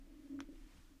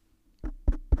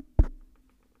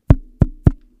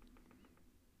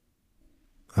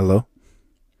Hello?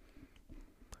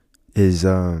 Is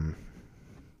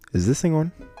this thing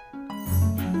on?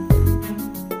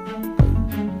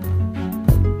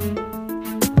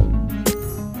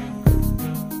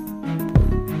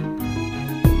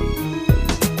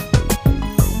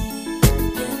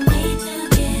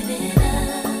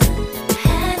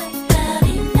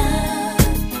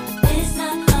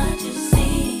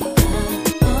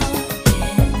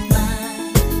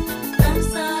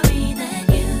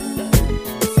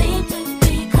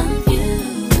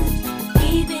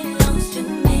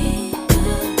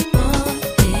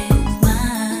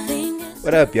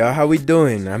 What up, y'all? How we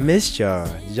doing? I missed y'all.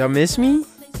 Did y'all miss me?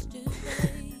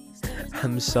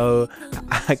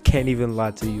 I can't even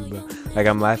lie to you, bro. Like,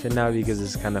 I'm laughing now because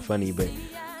it's kind of funny, but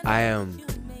I am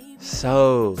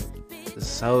so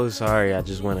sorry I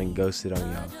just went and ghosted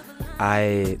on y'all.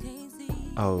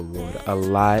 Oh Lord, a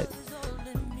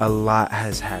lot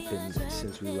has happened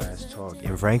since we last talked.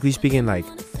 And frankly speaking, like,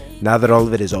 now that all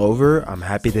of it is over, I'm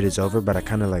happy that it's over, but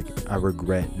I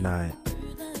regret not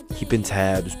keeping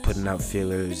tabs, putting out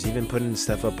feelers, even putting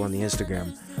stuff up on the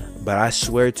Instagram. But I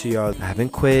swear to y'all, I haven't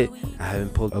quit. I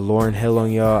haven't pulled a Lauryn Hill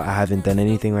on y'all. I haven't done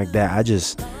anything like that.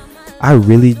 I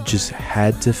really just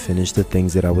had to finish the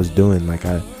things that I was doing.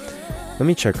 Let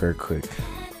me check real quick.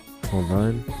 Hold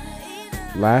on.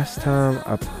 Last time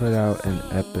I put out an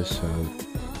episode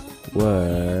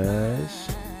was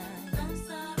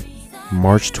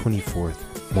March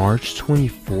 24th. March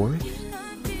 24th?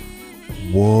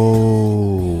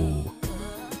 Whoa,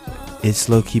 it's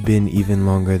low-key been even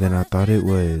longer than I thought it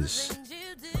was.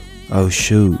 Oh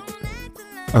shoot.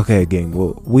 Okay, gang,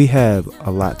 well, we have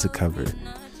a lot to cover.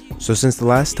 So since the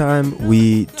last time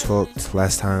we talked,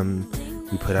 last time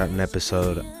we put out an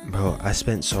episode, bro, I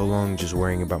spent so long just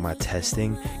worrying about my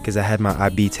testing, because I had my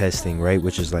IB testing, right,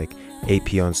 which is like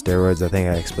AP on steroids. I think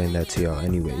I explained that to y'all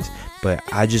anyways, but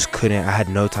I had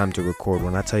no time to record.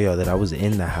 When I tell y'all that I was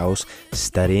in the house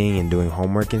studying and doing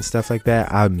homework and stuff like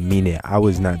that, I mean it. I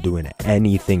was not doing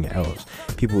anything else.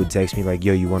 People would text me like,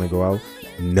 yo, you want to go out?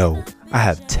 No, I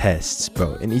have tests,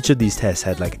 bro, and each of these tests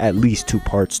had like at least 2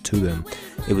 parts to them.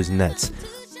 It was nuts.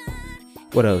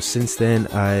 What else? Since then,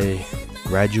 I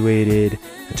graduated,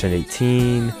 I turned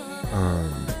 18.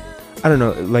 I don't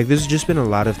know, like, there's just been a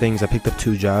lot of things. I picked up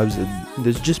 2 jobs.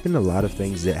 There's just been a lot of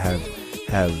things that have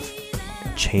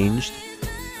changed,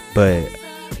 but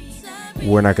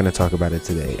we're not going to talk about it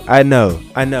today. I know.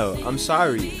 I'm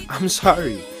sorry. I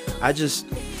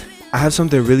have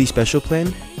something really special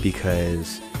planned,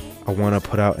 because I want to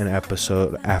put out an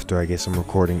episode after I get some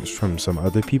recordings from some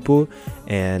other people,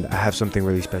 and I have something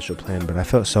really special planned, but I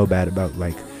felt so bad about,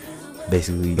 like,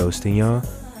 basically ghosting y'all.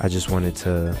 I just wanted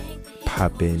to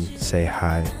pop in, say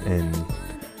hi, and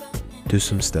do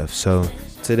some stuff. So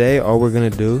today all we're gonna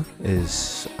do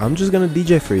is I'm just gonna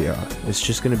DJ for y'all. It's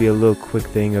just gonna be a little quick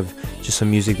thing of just some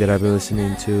music that I've been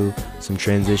listening to, some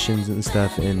transitions and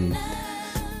stuff, and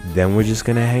then we're just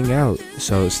gonna hang out.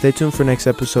 So stay tuned for next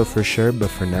episode for sure, but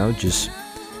for now, just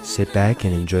sit back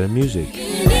and enjoy the music.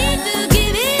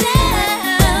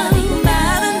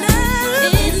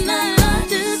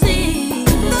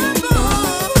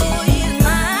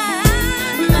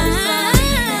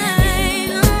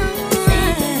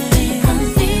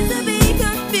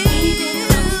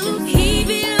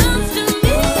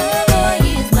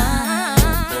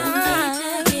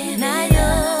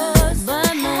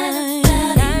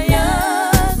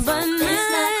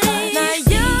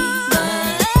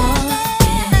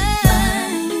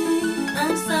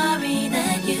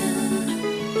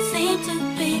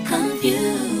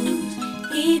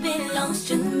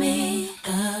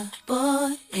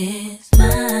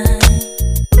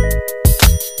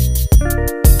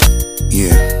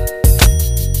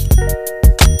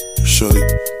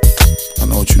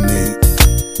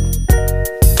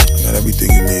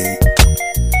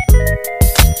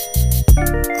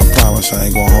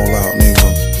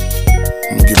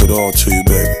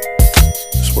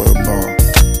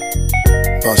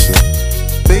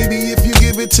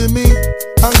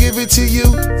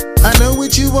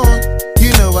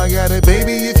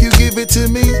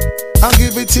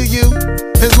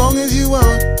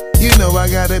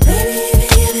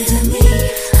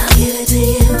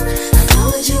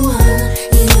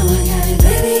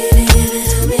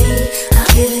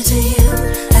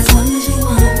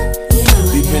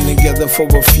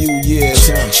 for a few years,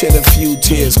 shed a few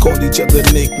tears, called each other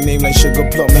nicknames like Sugar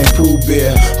Plum and Pooh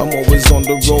Bear. I'm always on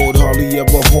the road, hardly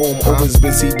ever home, always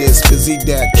busy this, busy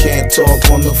that, can't talk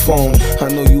on the phone.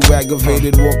 I know you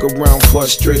aggravated, walk around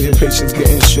frustrated, patience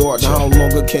getting short, how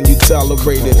longer can you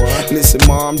tolerate it? Listen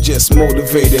ma, I'm just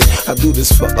motivated, I do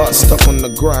this for us, stuck on the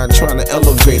grind, trying to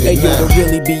elevate it. Hey yo, to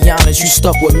really be honest, you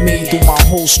stuck with me through my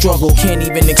whole struggle. Can't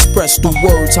even express through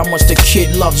words how much the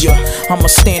kid loves you. I'ma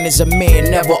stand as a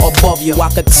man, never above you. I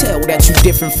could tell that you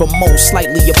different from most,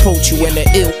 slightly approach you in the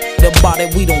ill about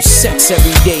it. We don't sex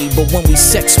every day, but when we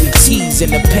sex we tease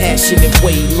in a passionate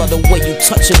way. Love the way you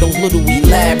touch it, those little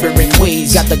elaborate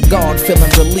ways. Got the guard feeling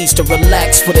released to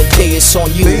relax for the day. It's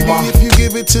on you, baby, ma. If you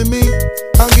give it to me,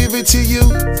 I'll give it to you.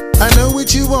 I know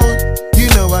what you want, you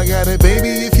know I got it.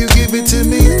 Baby, if you give it to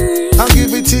me, I'll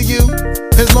give it to you.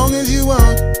 As long as you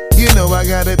want, you know I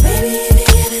got it. Baby, if you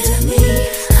give it to me,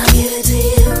 I'll give it to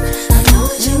you. I know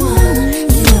what you want,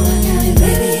 you know I got it.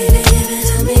 Baby, if you give it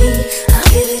to me, I'll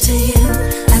give it to you.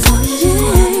 As long as you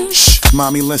want. Shh,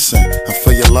 mommy, listen, I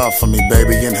feel your love for me,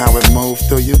 baby, and how it moved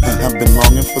through you. I've been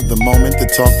longing for the moment to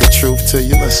talk the truth to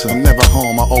you. I'm never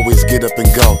home, I always get up and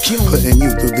go, putting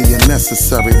you through the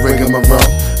unnecessary rigmarole.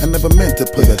 I never meant to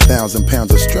put 1,000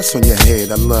 pounds of stress on your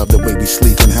head. I love the way we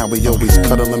sleep and how we always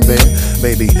cuddle in bed.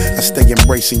 Baby, I stay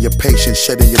embracing your patience,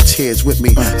 shedding your tears with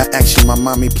me. I ask you, my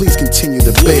mommy, please continue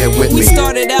to bear with me. We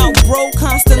started out broke,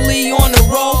 constantly on the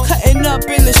road, cutting up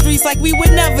in the streets like we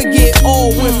would never get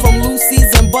old. Went from Lucy's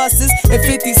and buses and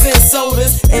 50-cent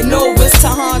sodas and Novas to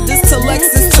Hondas to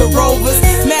Lexus to Rovers.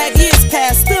 Mad years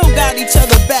past, still got each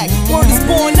other back. Word is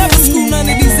born, never screw none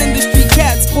of these industry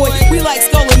cats, boy. We like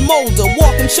Skull and Molder,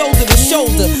 walking shoulder to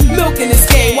shoulder, milking this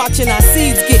game, watching our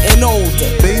seeds getting older.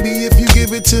 Baby, if you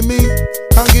give it to me,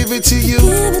 I'll give it to you.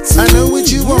 I know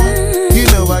what you want, you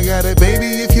know I got it.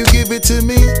 Baby, if you give it to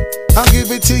me, I'll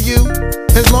give it to you.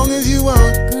 As long as you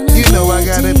want, you know I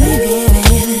got it. Baby, if you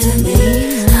give it to me,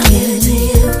 I'll give it to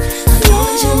you. I know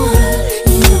what you want,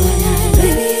 you know I got it.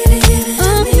 Baby, if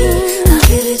you give it to me, I'll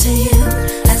give it to you.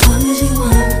 As long as you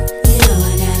want, you know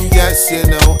I got it. Yes, you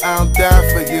know I'll die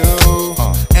for you,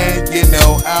 and you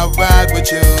know I'll ride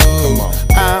with you.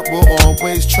 I will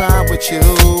always try with you,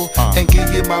 and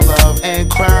give you my love and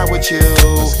cry with you.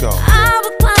 Let's go. I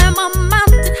will climb a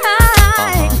mountain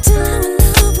high till our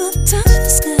love will touch the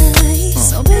sky.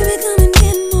 So baby, come and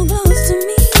get more close to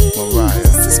me.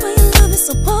 'Cause this is where your love is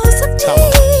supposed to be.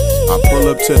 I pull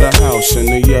up to the house in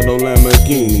the yellow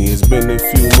Lamborghini. It's been a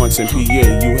few months in PA,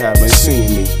 you haven't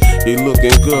seen me. You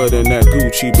looking good in that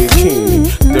Gucci bikini.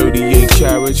 38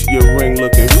 carats, your ring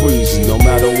looking freezy. No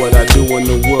matter what I do in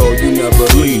the world, you never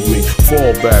leave me.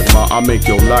 Fall back, ma, I make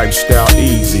your lifestyle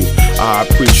easy. I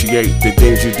appreciate the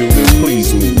things you do to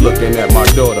please me. Looking at my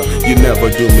daughter, you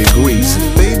never do me greasy.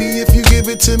 Baby, if you give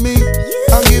it to me,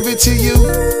 I'll give it to you.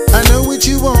 I know what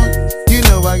you want, you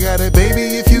know I got it.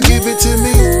 Baby, if you give it to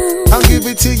me, I'll give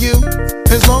it to you.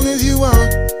 As long as you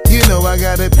want, you know I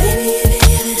got it. Baby, if you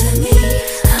give it to me,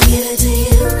 I'll give it to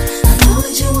you. I know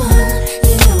what you want,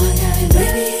 you know I got it.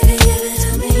 Baby, if you give it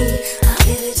to me, I'll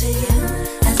give it to you.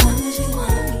 As long as you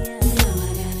want, you know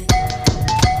I got it.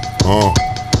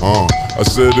 I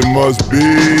said it must be,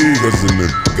 cause a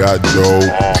nigga got dough.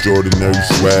 Extraordinary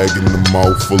swag in the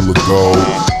mouth full of gold.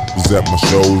 Was at my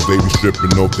shows, they be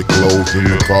stripping off their clothes, and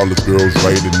the college girls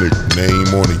write a nigga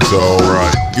name on their toe.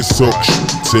 Get soaked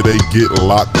till they get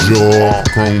locked jaw.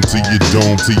 Chrome to your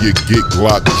dome till you get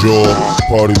Glock jaw.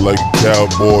 Party like a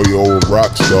cowboy or a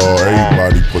rock star.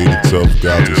 Everybody play the tough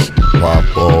guy, just pop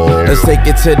off. Let's take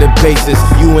it to the basis.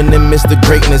 You and them Mr.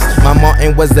 Greatness. My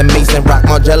Martin was a Mason. Rock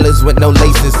Margellas with no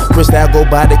laces. Cristal go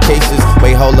by the cases.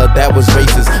 Wait, hold up, that was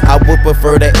racist. I would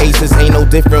prefer the aces. Ain't no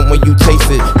different when you chase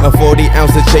it. A 40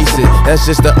 ounce to chase it. That's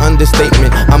just an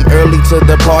understatement. I'm early to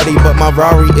the party, but my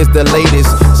Rari is the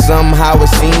latest. Somehow it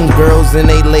seems girls in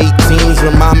they late teens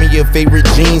remind me of favorite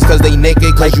jeans, cause they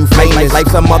naked, cause you famous. Like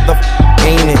some other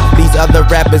ain't it. These other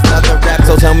rappers,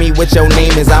 so tell me what your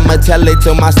name is. I'ma tell it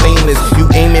to my stainless. You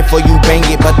aim it for you bang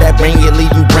it, but that bang it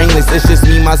leave you brainless. It's just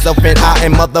me, myself, and I,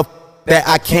 and mother that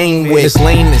I came with. It's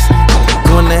lameness.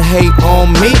 Gonna hate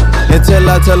on me until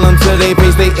I tell them to they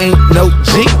face they ain't no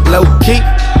G. Low key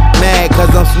mad cause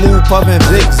I'm smooth puffin'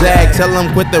 zigzag. Tell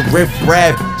them quit the riff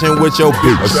rap and with your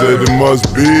bitch. I said it must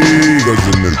be, cause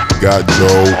a nigga got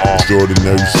dough.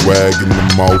 Extraordinary swag in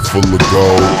the mouth full of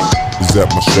gold. Was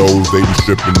at my shows, they be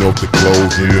stripping off the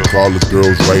clothes, and the college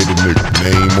girls writing their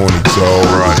name on their toes.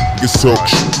 Get talk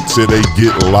till they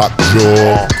get locked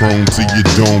jaw. Chrome to your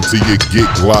dome till you get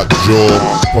Glock jaw.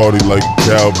 Party like a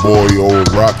cowboy or a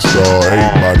rock star.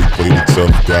 Everybody play the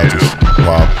tough guy, just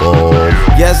pop off.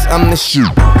 Yes, I'm the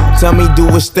shoot. Tell me, do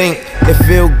it stink? It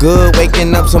feel good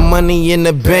waking up some money in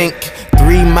the bank.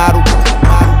 3 model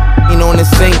on the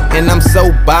sink, and I'm so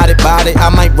body. I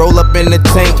might roll up in the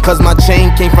tank, cause my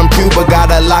chain came from Cuba.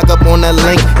 Gotta lock up on the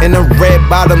link, and the red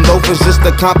bottom loafers just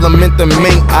to compliment the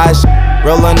mink.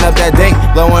 Rolling up that dank,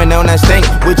 blowing on that stank.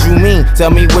 What you mean?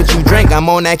 Tell me what you drink. I'm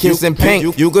on that kissing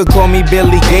pink. You could call me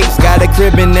Billy Gates. Got a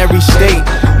crib in every state.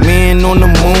 Man on the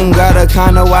moon, got a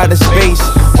kinda wider space.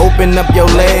 Open up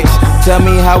your legs, tell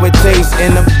me how it tastes.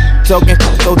 And I'm talking,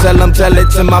 so tell it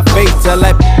to my face. Tell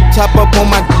that top up on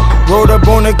my road up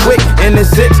on it quick. In the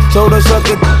 6, told her suck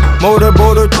it,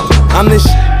 motorboater. I'm this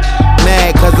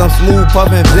mad cause I'm smooth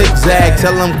puffin' zigzag.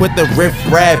 Tell them quit the riff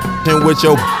rap and with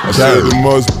your I said it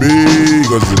must be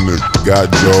cause the nigga got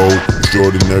dough.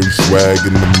 Extraordinary swag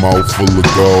in the mouth full of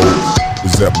gold.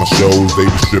 Was at my shows, they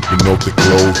be stripping off the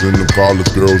clothes, and the college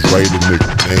girls writing their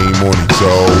name on their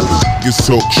toes. Get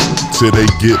talk till they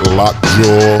get locked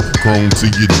jaw. Chrome to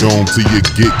your dome till you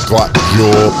get Glock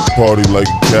jaw. Party like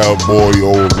a cowboy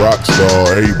or a rock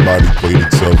star. Everybody play the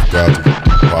tough guy,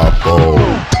 pop off.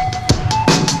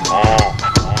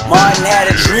 Martin had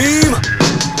a dream.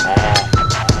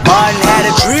 Martin had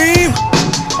a dream.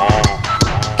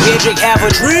 Kendrick have a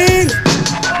dream.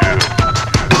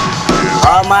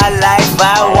 All my life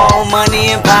I want money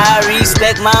and power.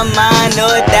 Respect my mind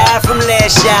or die from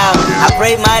last shout. I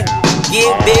pray my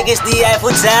get big as the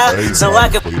Eiffel Tower, so I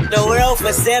can the world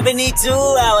for 72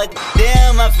 hours.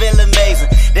 Damn, I feel amazing.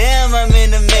 Damn, I'm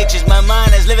in the matrix. My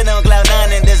mind is living on cloud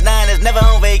 9, and this 9 is never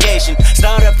on vacation.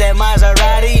 Start up that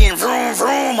Maserati and vroom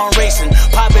vroom, I'm racing.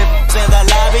 Pop it in the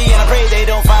lobby, and I pray they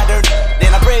don't find her.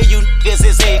 Then I pray you niggas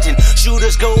is aging.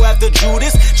 Shooters go after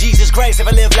Judas. Jesus Christ, if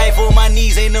I live life on my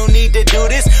knees, ain't no need to do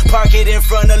this. Park it in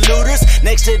front of looters.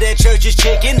 Next to that church is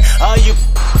chicken. All you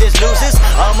just losers.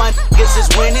 All my niggas is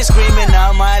winning, screaming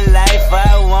all my life.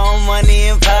 I want money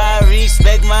and power.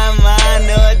 Respect my mind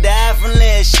or die from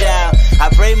less shout. I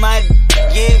pray my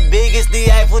get big as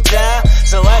the Eiffel Tower,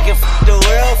 so I can the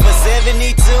world for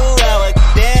 72 hours.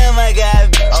 Damn, I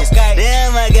got bitches.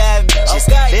 Damn, I got bitches.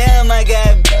 Damn, I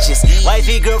got bitches.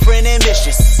 Wifey, girlfriend, and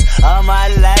mistress. All my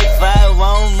life I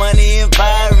want money and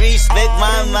power. Respect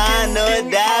my mind or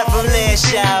die from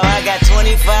less shout. I got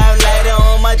 25 lighter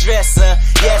on my dresser.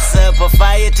 Yes, sir. Put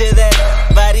fire to that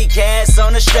body cast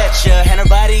on a stretcher. And her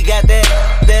body got that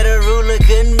a ruler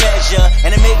couldn't measure.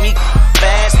 And it make me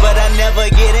fast, but I never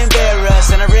get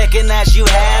embarrassed. And I recognize you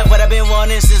have what I've been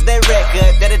wanting since that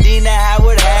record that Adina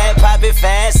Howard had. Pop it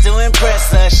fast to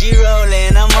impress her. She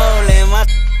rolling, I'm holding my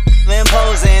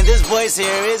imposing. This voice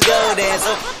here is golden,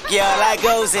 so y'all I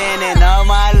goes in. And all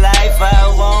my life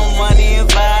I want money and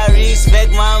power.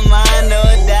 Respect my mind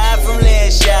or die from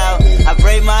less shout. I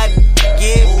pray my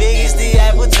get big as the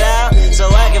Eiffel Tower, so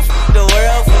I can the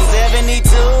world for 72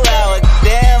 hours.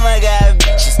 Damn, I got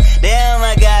bitches. Damn,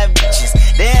 I got bitches.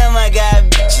 Damn, I got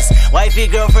bitches. Wifey,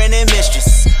 girlfriend, and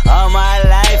mistress. All my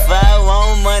life I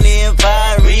want money and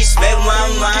power. Respect my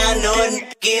mind or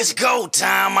it's go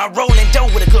time. I roll in dough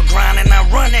with a good grind, and I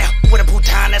run that with a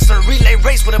bouton. That's a relay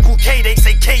race with a bouquet. They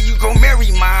say, K, you gon'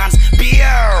 marry mines.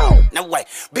 B.O. No way.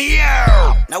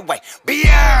 B.O. No way.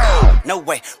 B.O. No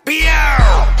way.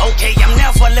 B.O. Okay, I'm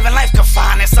never living life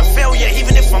confined. It's a failure,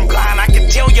 even if I'm blind. I can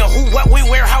tell you who, what, when,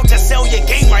 where, how to sell your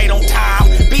game right on time.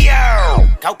 B.O.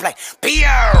 Go play.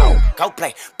 B.O. Go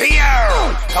play.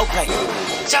 B.O. Go play.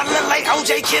 Y'all look like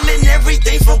OJ killing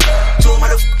everything from to a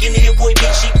motherfucking hit boy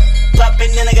beat sheep.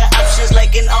 Poppin', and I got options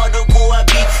like an audible. I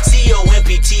beat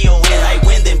C-O-M-P-T-O-N. I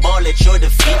win, then ball at your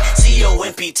defeat.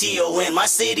 C-O-M-P-T-O-N. My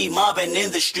city mobbing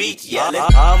in the street. Yeah,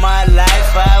 all my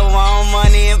life I want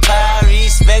money and power.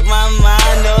 Respect my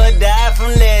mind or die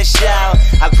from less shout.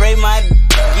 I pray my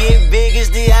get big as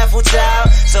the Eiffel Tower,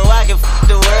 so I can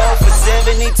the world for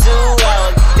 72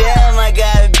 hours. Damn, I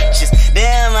got bitches.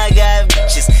 Damn, I got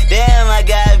bitches. Damn, I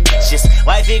got bitches.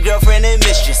 Wifey, girlfriend, and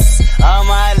mistress. All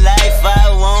my life I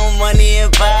want money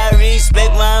and power.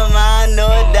 Respect my mind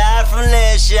or die from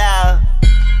less shout.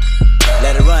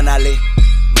 Let it run, Ali.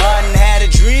 Martin had a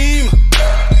dream.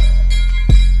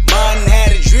 Martin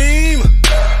had a dream.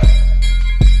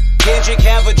 Kendrick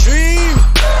have a dream.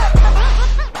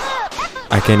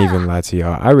 I can't even lie to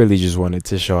y'all. I really just wanted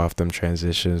to show off them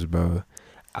transitions, bro.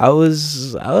 I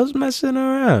was messing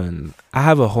around. I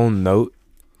have a whole note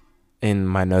in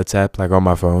my notes app, like on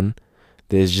my phone,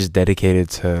 that's just dedicated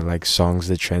to like songs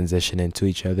that transition into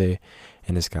each other,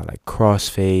 and it's got like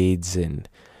crossfades and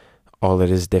all of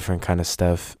this different kind of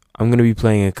stuff. I'm gonna be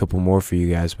playing a couple more for you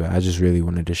guys, but I just really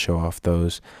wanted to show off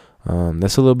those.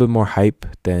 That's a little bit more hype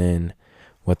than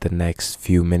what the next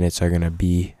few minutes are gonna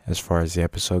be as far as the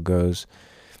episode goes.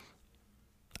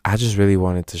 I just really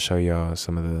wanted to show y'all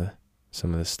some of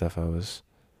the stuff I was,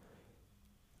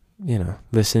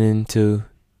 listening to,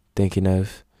 thinking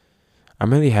of.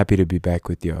 I'm really happy to be back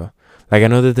with y'all. Like, I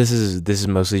know that this is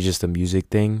mostly just a music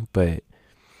thing, but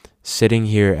sitting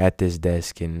here at this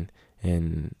desk and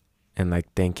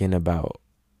like thinking about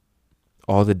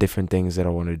all the different things that I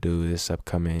want to do this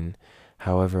upcoming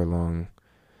however long,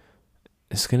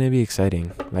 it's gonna be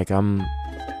exciting. Like, I'm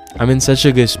in such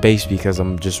a good space because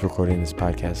I'm just recording this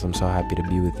podcast. I'm so happy to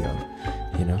be with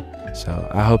y'all, So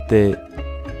I hope that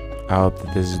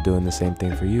this is doing the same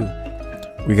thing for you.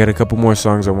 We got a couple more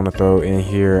songs I want to throw in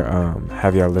here.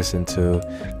 Have y'all listen to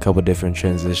a couple different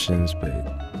transitions, but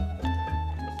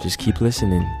just keep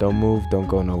listening. Don't move, don't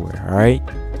go nowhere. All right.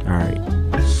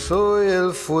 Soy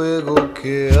el fuego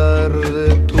que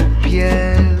arde tu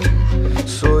piel.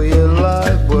 Soy el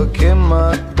agua que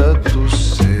mata tu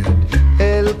sed.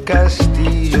 El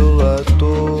castillo, la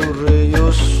torre,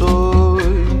 yo soy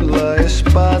la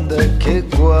espada que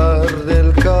guarda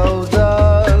el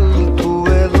caudal. Tú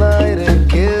el aire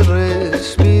que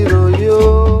respiro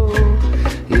yo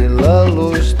y la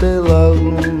luz de la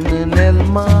luna en el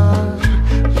mar.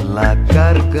 La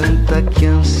garganta que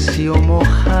ansío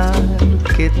mojar,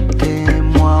 que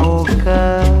temo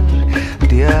ahogar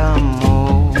de amor.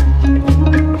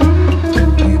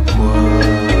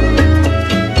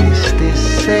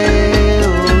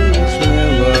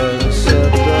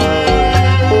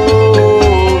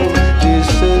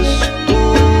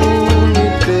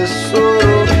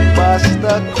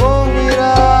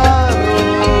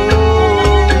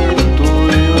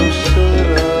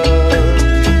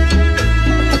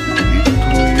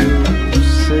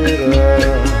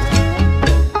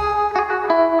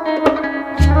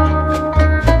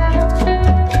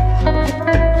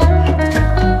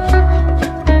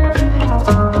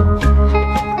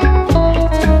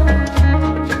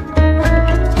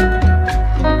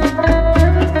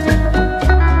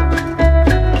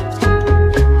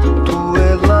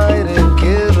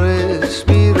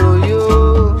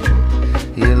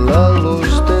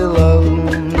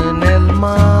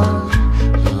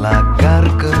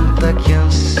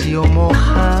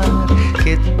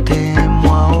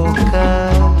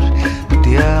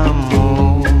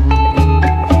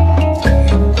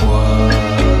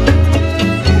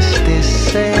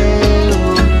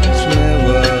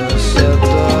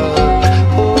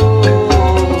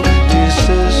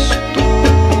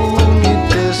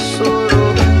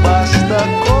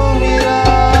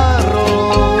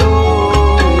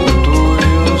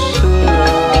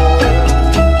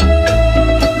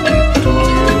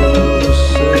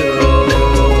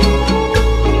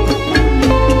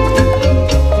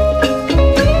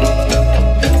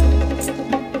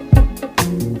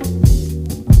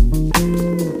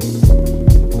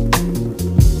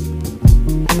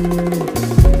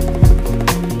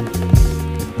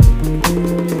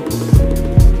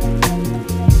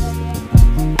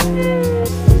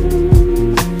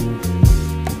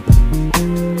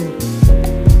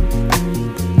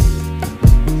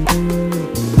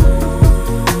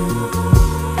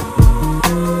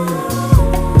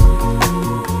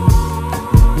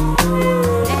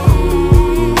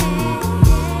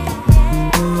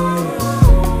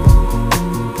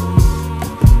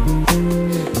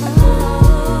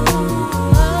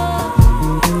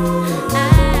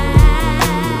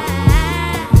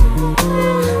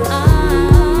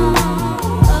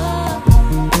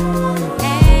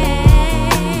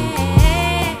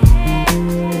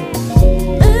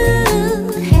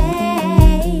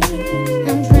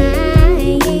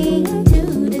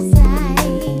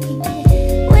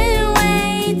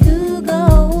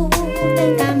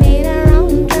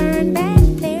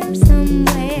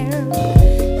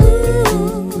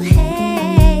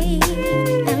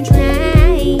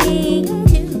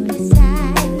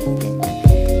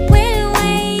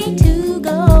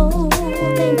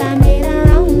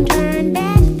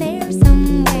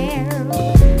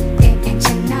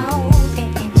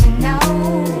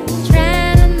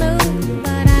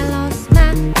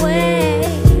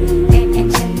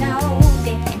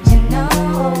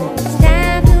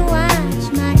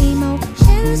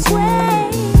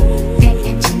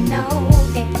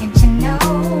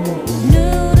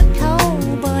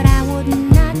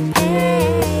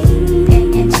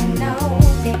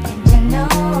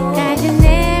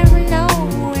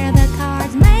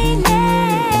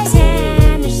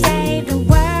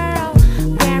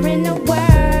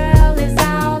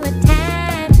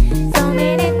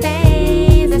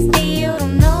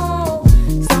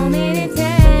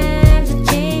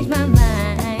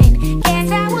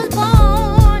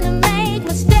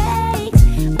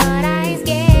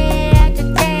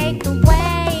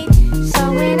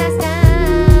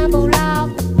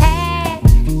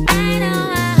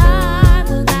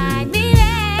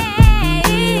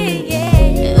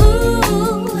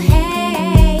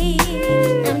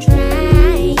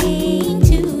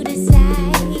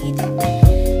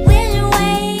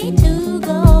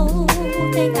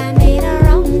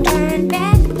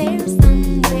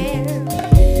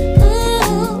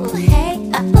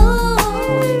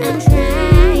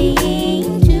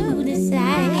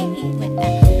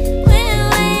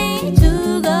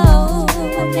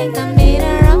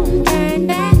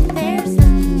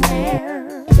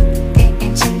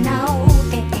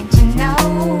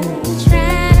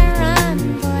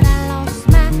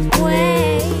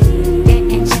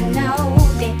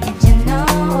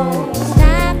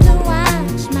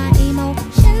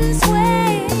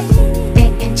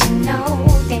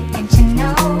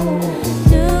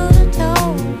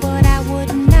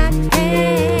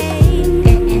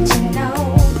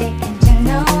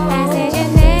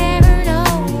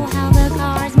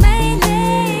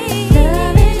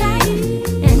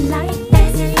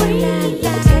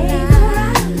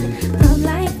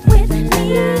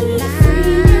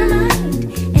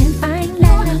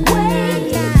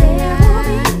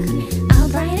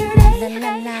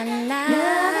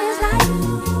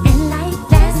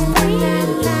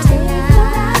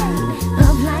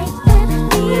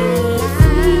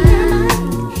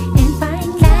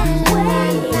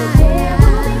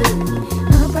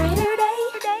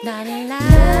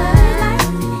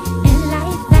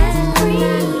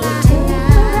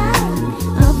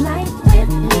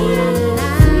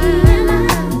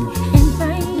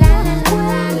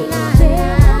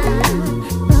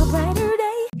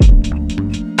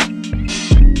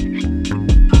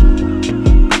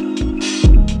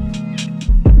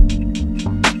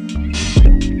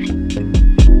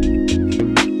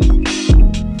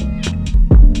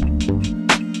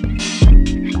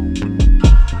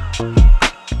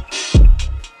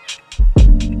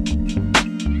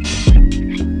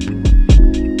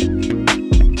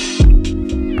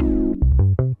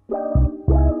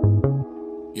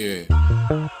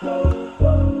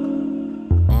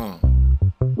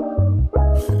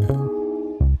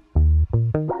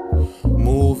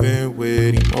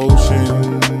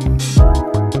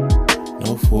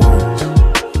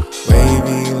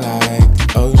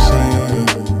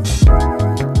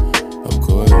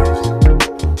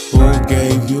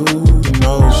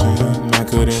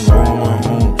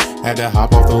 Had to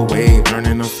hop off the wave,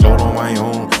 learning to float on my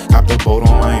own. Hop the boat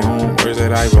on my own, words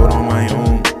that I wrote on my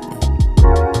own.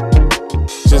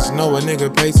 Just know a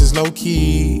nigga place is low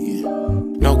key.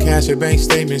 No cash or bank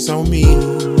statements on me.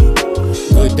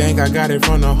 Good dang, I got it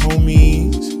from the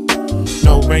homies.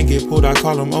 No rank get pulled, I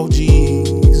call them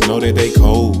OGs. Know that they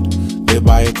cold, live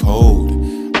by a code.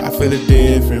 I feel a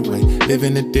different way, live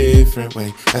in a different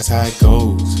way. That's how it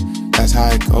goes, that's how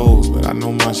it goes. But I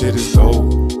know my shit is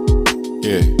gold.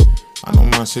 Yeah, I know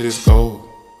my shit is gold.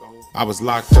 I was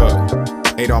locked up,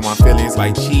 ate all my feelings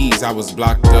like cheese, I was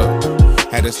blocked up.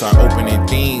 Had to start opening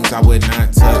things I would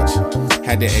not touch.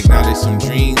 Had to acknowledge some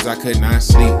dreams I could not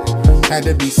sleep. Had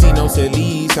to be Sinos at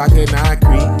least, I could not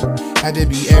creep. Had to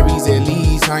be Aries at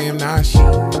least, I am not she.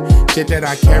 Shit that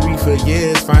I carry for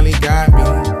years finally got me.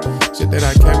 Shit that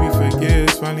I carry for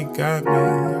years finally got me.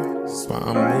 That's why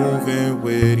I'm moving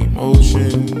with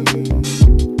emotion.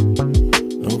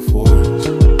 No force,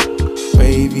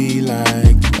 wavy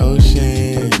like the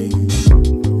ocean.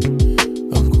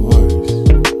 Of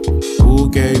course, who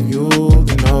gave you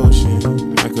the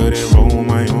notion? I couldn't roll on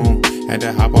my own. Had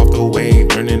to hop off the wave,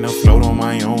 learning to float on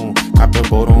my own. Cop the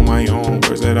boat on my own,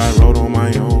 words that I wrote on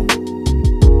my own.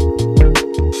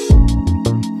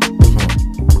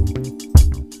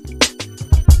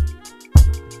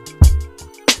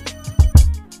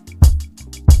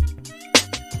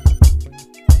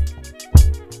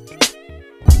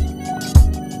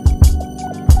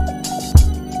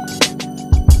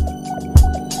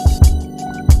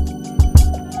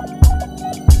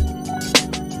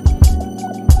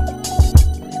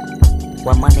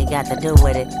 What money got to do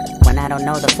with it? When I don't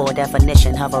know the full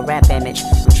definition of a rap image.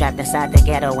 I'm trapped inside the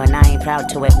ghetto and I ain't proud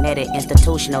to admit it.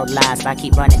 Institutionalized, I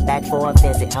keep running back for a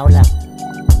visit. Hold up,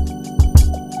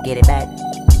 get it back.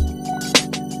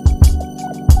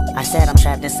 I said I'm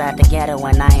trapped inside the ghetto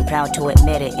and I ain't proud to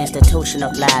admit it.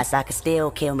 Institutionalized, I could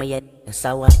still kill me yet.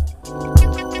 So what?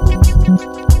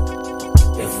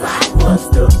 If I was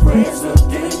the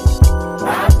president,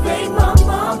 I'd pay my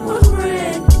mama's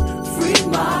rent, free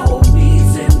my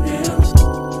homies and them,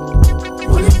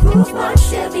 bulletproof my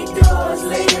Chevy doors,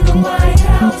 lay in the White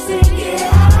House and get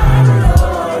high,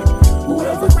 Lord.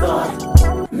 Whoever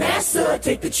thought, Massa,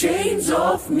 take the chains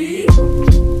off me.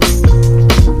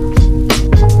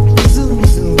 Zoom,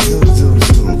 zoom, zoom, zoom,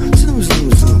 zoom, zoom,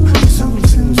 zoom, zoom,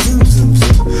 zoom, zoom, zoom,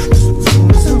 zoom,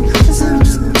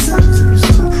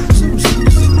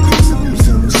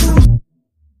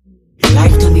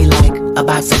 Life to me like a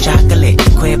box of chocolate,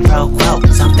 quid pro quo,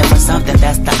 something for something,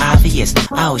 that's the obvious.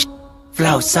 Oh,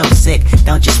 flow so sick,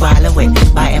 don't you swallow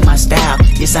it. Biting my style,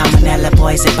 your salmonella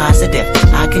poison positive.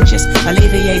 I can just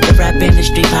alleviate the rap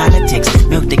industry politics.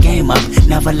 Milk the game up,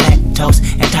 never lactose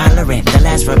intolerant. The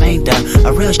last remainder,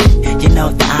 a real shit, you know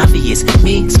the obvious.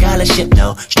 Me, scholarship,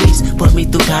 no streets, put me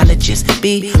through colleges.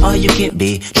 Be all you can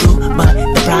be, true, but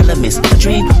the problem is a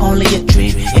dream, only a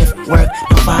dream. If work,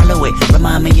 don't follow it.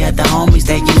 Remind me of the homies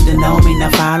that used to know me,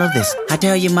 now follow this. I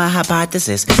tell you my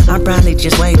hypothesis, I'm probably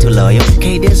just way too loyal.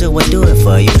 K-Dizzle would do it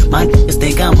for you. My niggas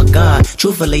think I'm a god.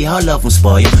 Truthfully, all of them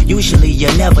spoil. Usually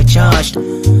you're never charged,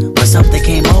 but something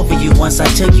came over you once I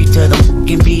took you to the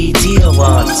fucking BET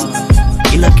Awards.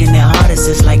 You looking at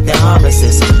artists like they're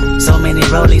harvests. So many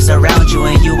rollies around you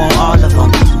and you want all of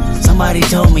them. Somebody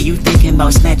told me you thinking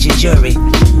about snatching jewelry.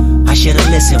 I should've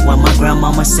listened what my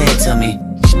grandmama said to me.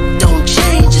 Don't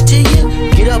change it till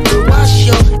you get up and wash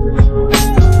your.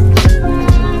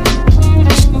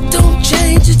 Don't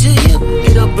change it till you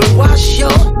get up and wash your.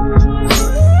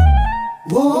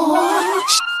 Boy,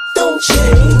 don't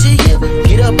change till you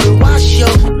get up and wash your.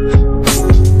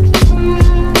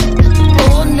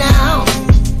 Oh, now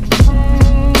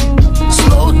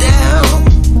slow down.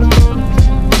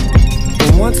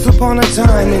 Once upon a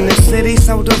time in the city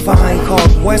so divine called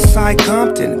Westside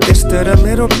Compton, there stood a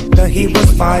little he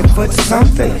was 5 foot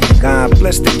something. God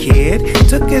bless the kid,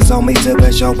 took his homies to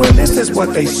the show and this is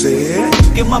what they said.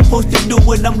 Get my post to do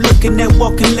when I'm looking at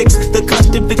walking licks. The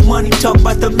constant big money talk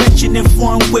about the mention in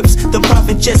foreign whips. The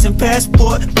private jets and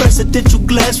passport, presidential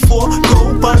glass for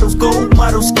gold bottles, gold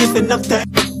models, giving up that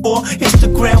for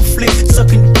Instagram flick,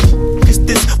 sucking. Is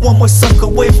this one more sucker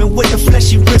waving with a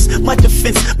flashy wrist? My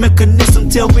defense mechanism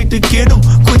tell me to get him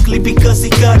quickly because he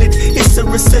got it. It's a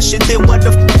recession, then why the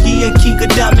f he ain't king of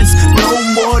diamonds? No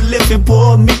more living,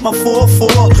 boy, meet my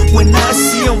 4-4. When I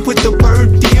see him with the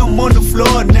bird DM on the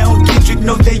floor. Now Kendrick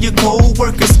know they your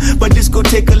co-workers, but this gon'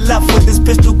 take a lot for this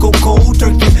pistol go cold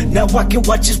turkey. Now I can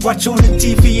watch his watch on the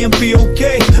TV and be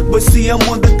okay, but see I'm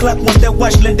on the clock once that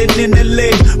watch landing in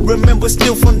LA. Remember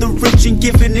still from the rich and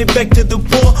giving it back to the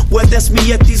poor. Well, that's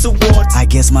me at these awards. I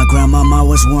guess my grandmama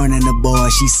was warning the boy.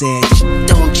 She said,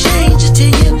 don't change it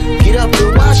till you get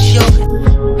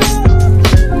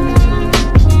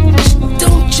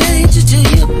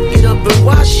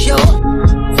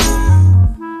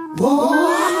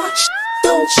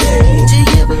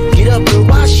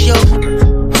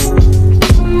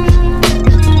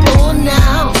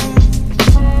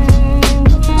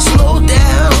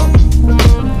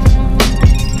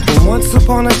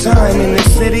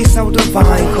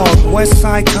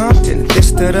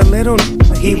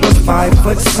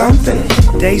foot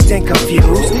something. Dazed and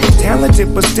confused,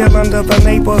 talented but still under the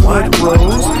neighborhood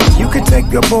rules. You could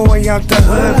take your boy out the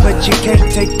hood, but you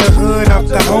can't take the hood off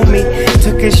the homie.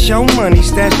 Took his show money,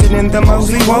 stashed it in the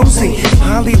mosey wosey.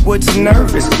 Hollywood's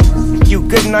nervous. You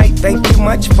good night, thank you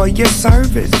much for your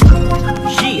service.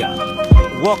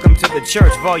 Yeah, welcome to the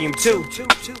church, volume 2.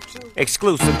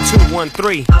 Exclusive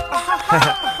 213.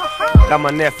 Got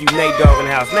my nephew Nate Dogg in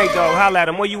the house. Nate Dogg, holla at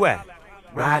him, where you at?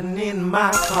 Riding in my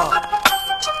car,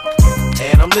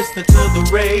 and I'm listening to the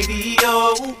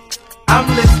radio. I'm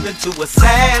listening to a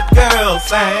sad girl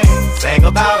sang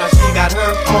about how she got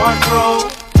her heart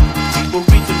broke. People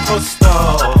reaching for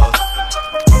stars.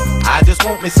 I just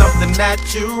want me something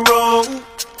natural.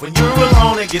 When you're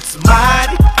alone it gets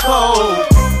mighty cold.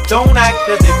 Don't act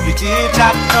as if you did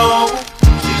not know.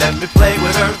 She let me play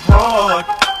with her heart.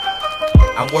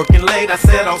 I'm working late, I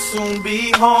said I'll soon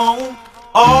be home.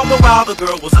 All the while the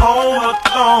girl was home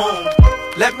alone.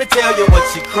 Let me tell you what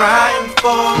she crying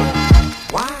for.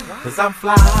 Why? Cause I'm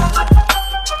fly.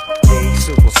 Yeah, he's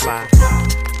super fly.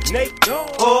 Nate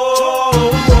Dogg.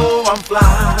 Oh, I'm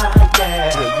fly,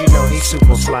 yeah. Yeah, you know he's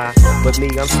super fly. But me,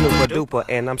 I'm super duper,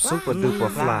 and I'm super duper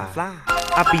fly.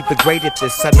 I be the great at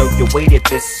this, I know you waited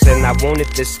this, and I wanted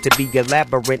this to be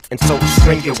elaborate and so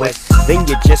strenuous. Then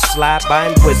you just slide by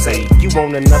and whiz you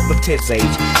want another piss age.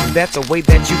 Is that the way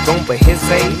that you gon' be his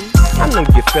age? I know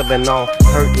you're feeling all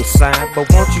hurt inside, but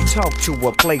won't you talk to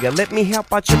a player? Let me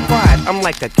help out your pride. I'm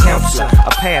like a counselor,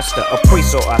 a pastor, a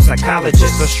priest, or a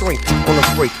psychologist, a shrink on a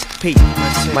freak. Pete,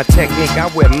 my technique, I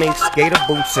wear mink skater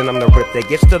boots, and I'm the rip that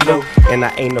gets the loot. And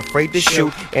I ain't afraid to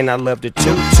shoot, and I love to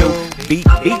toot. Beep,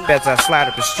 beep as I slide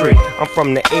up the street. I'm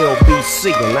from the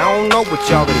LBC, and I don't know what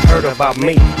y'all done heard about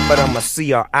me, but I'm a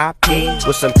CRIP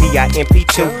with some PIMP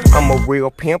too. I'm a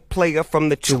real pimp player from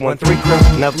the 213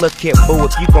 crew. Now look here, boo,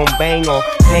 if you gon' bang or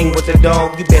hang with the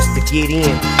dog, you best to get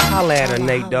in. Holla at her,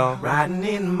 Nate Dogg. Riding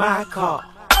in my car,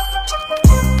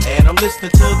 and I'm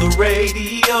listening to the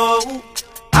radio.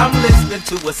 I'm listening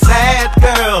to a sad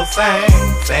girl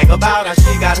sang about how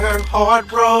she got her heart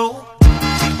broke.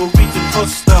 People reaching for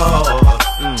stars.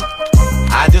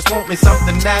 I just want me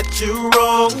something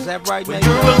natural. Is that right, when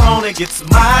you're alone it gets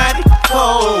mighty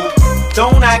cold.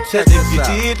 Don't act as if you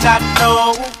did not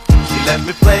know. She let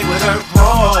me play with her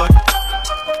heart.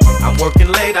 I'm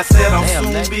working late, I said I'll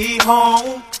soon be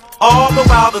home. All the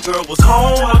while the girl was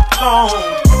home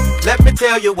alone. Let me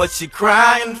tell you what she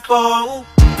crying for.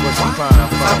 What's she crying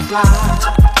for? I'm fly.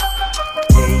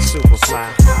 Yeah, he's super fly.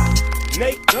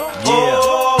 Nate Dogg.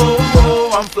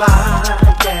 Oh, I'm fly,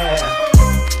 yeah.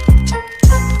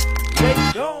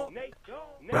 Nate Dogg.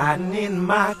 Riding in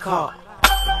my car,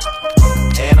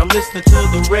 and I'm listening to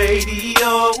the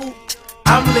radio.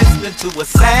 I'm listening to a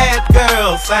sad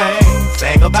girl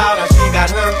sang about how she got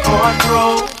her heart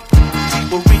broke.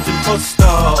 People reaching for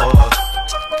stars.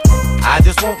 I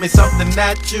just want me something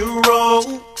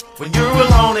natural. When you're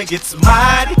alone it gets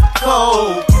mighty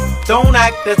cold. Don't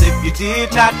act as if you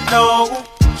did not know.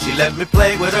 She let me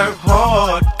play with her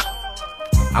heart.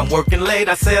 I'm working late,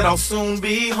 I said I'll soon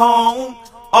be home.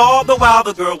 All the while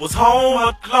the girl was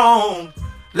home alone.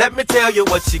 Let me tell you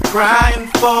what she crying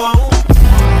for.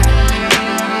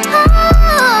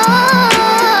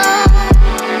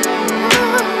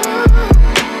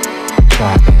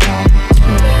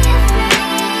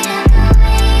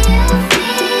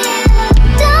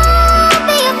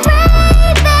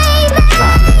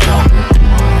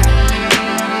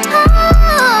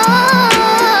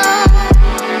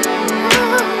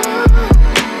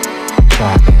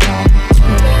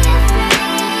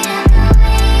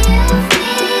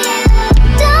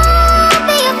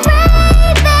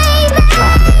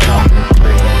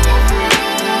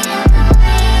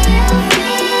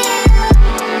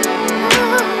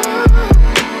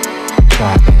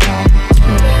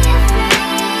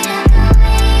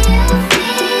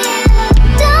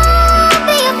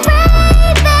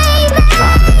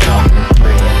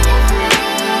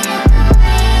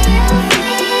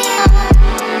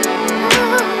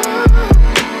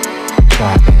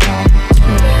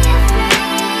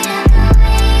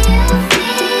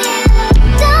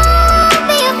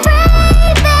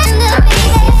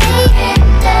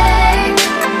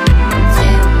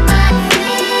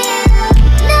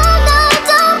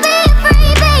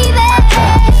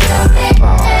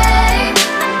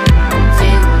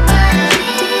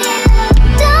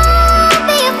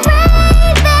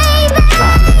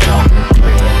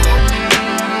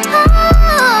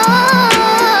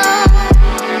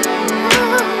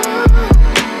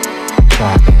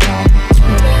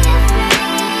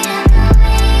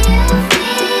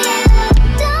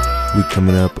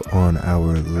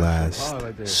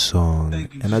 song.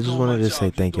 And I just wanted to say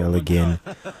thank y'all again.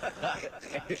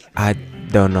 I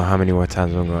don't know how many more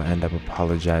times I'm gonna end up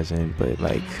apologizing, but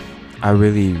like, I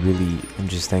really am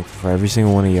just thankful for every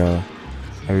single one of y'all.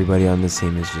 Everybody on this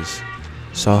team is just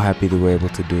so happy that we're able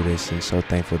to do this, and so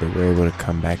thankful that we're able to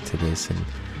come back to this and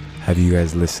have you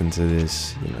guys listen to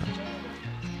this. You know,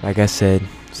 like I said,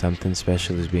 something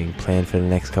special is being planned for the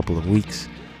next couple of weeks.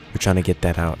 We're trying to get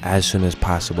that out as soon as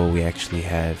possible. We actually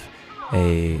have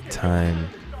a time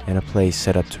and a place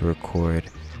set up to record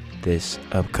this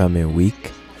upcoming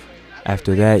week.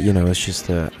 After that, you know, it's just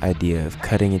the idea of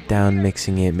cutting it down,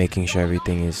 mixing it, making sure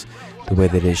everything is the way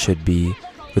that it should be.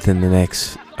 Within the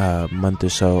next month or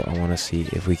so, I want to see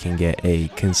if we can get a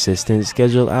consistent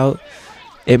schedule out.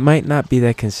 It might not be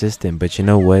that consistent, but you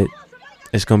know what?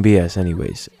 It's going to be us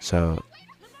anyways. So,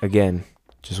 again,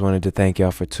 just wanted to thank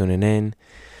y'all for tuning in.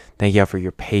 Thank y'all for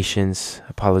your patience.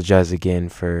 Apologize again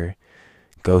for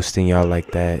ghosting y'all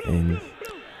like that. And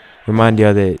remind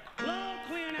y'all that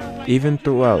even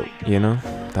throughout, you know,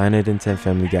 the Hunnid and 10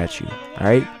 family got you.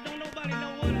 Alright?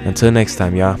 Until next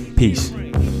time, y'all. Peace.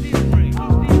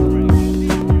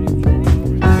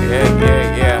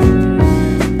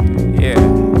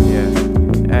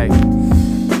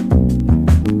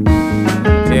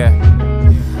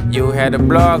 Had a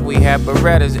blog, we had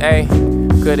Berettas, ayy.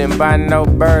 Couldn't buy no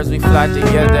birds, we fly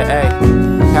together,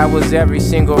 ayy. How was every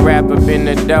single rapper been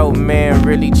the dope, man?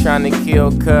 Really trying to kill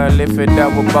cuz, lift it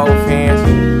up with both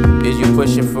hands. Is you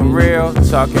pushing for real?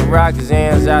 Talking rock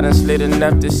Zans, I done slid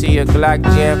enough to see a Glock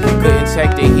jam. Couldn't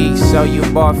take the heat, so you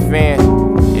bought fans.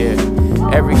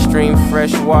 Yeah, every stream,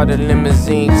 fresh water,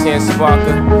 limousine, 10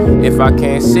 sparker. If I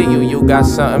can't see you, you got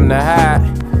something to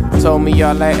hide. Told me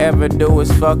all I ever do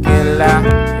is fucking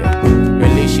lie.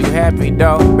 At least you happy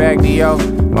though, bag the yo.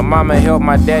 My mama helped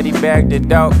my daddy bag the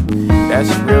dope. That's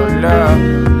real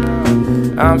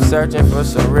love. I'm searching for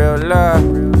some real love.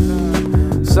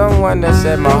 Someone that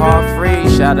set my heart free.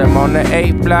 Shot him on the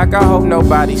 8 block. I hope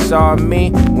nobody saw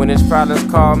me. When his problems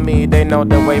call me, they know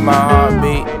the way my heart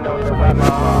beat. They know the way my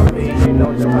heart beat. They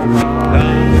know the way my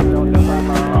heart beat.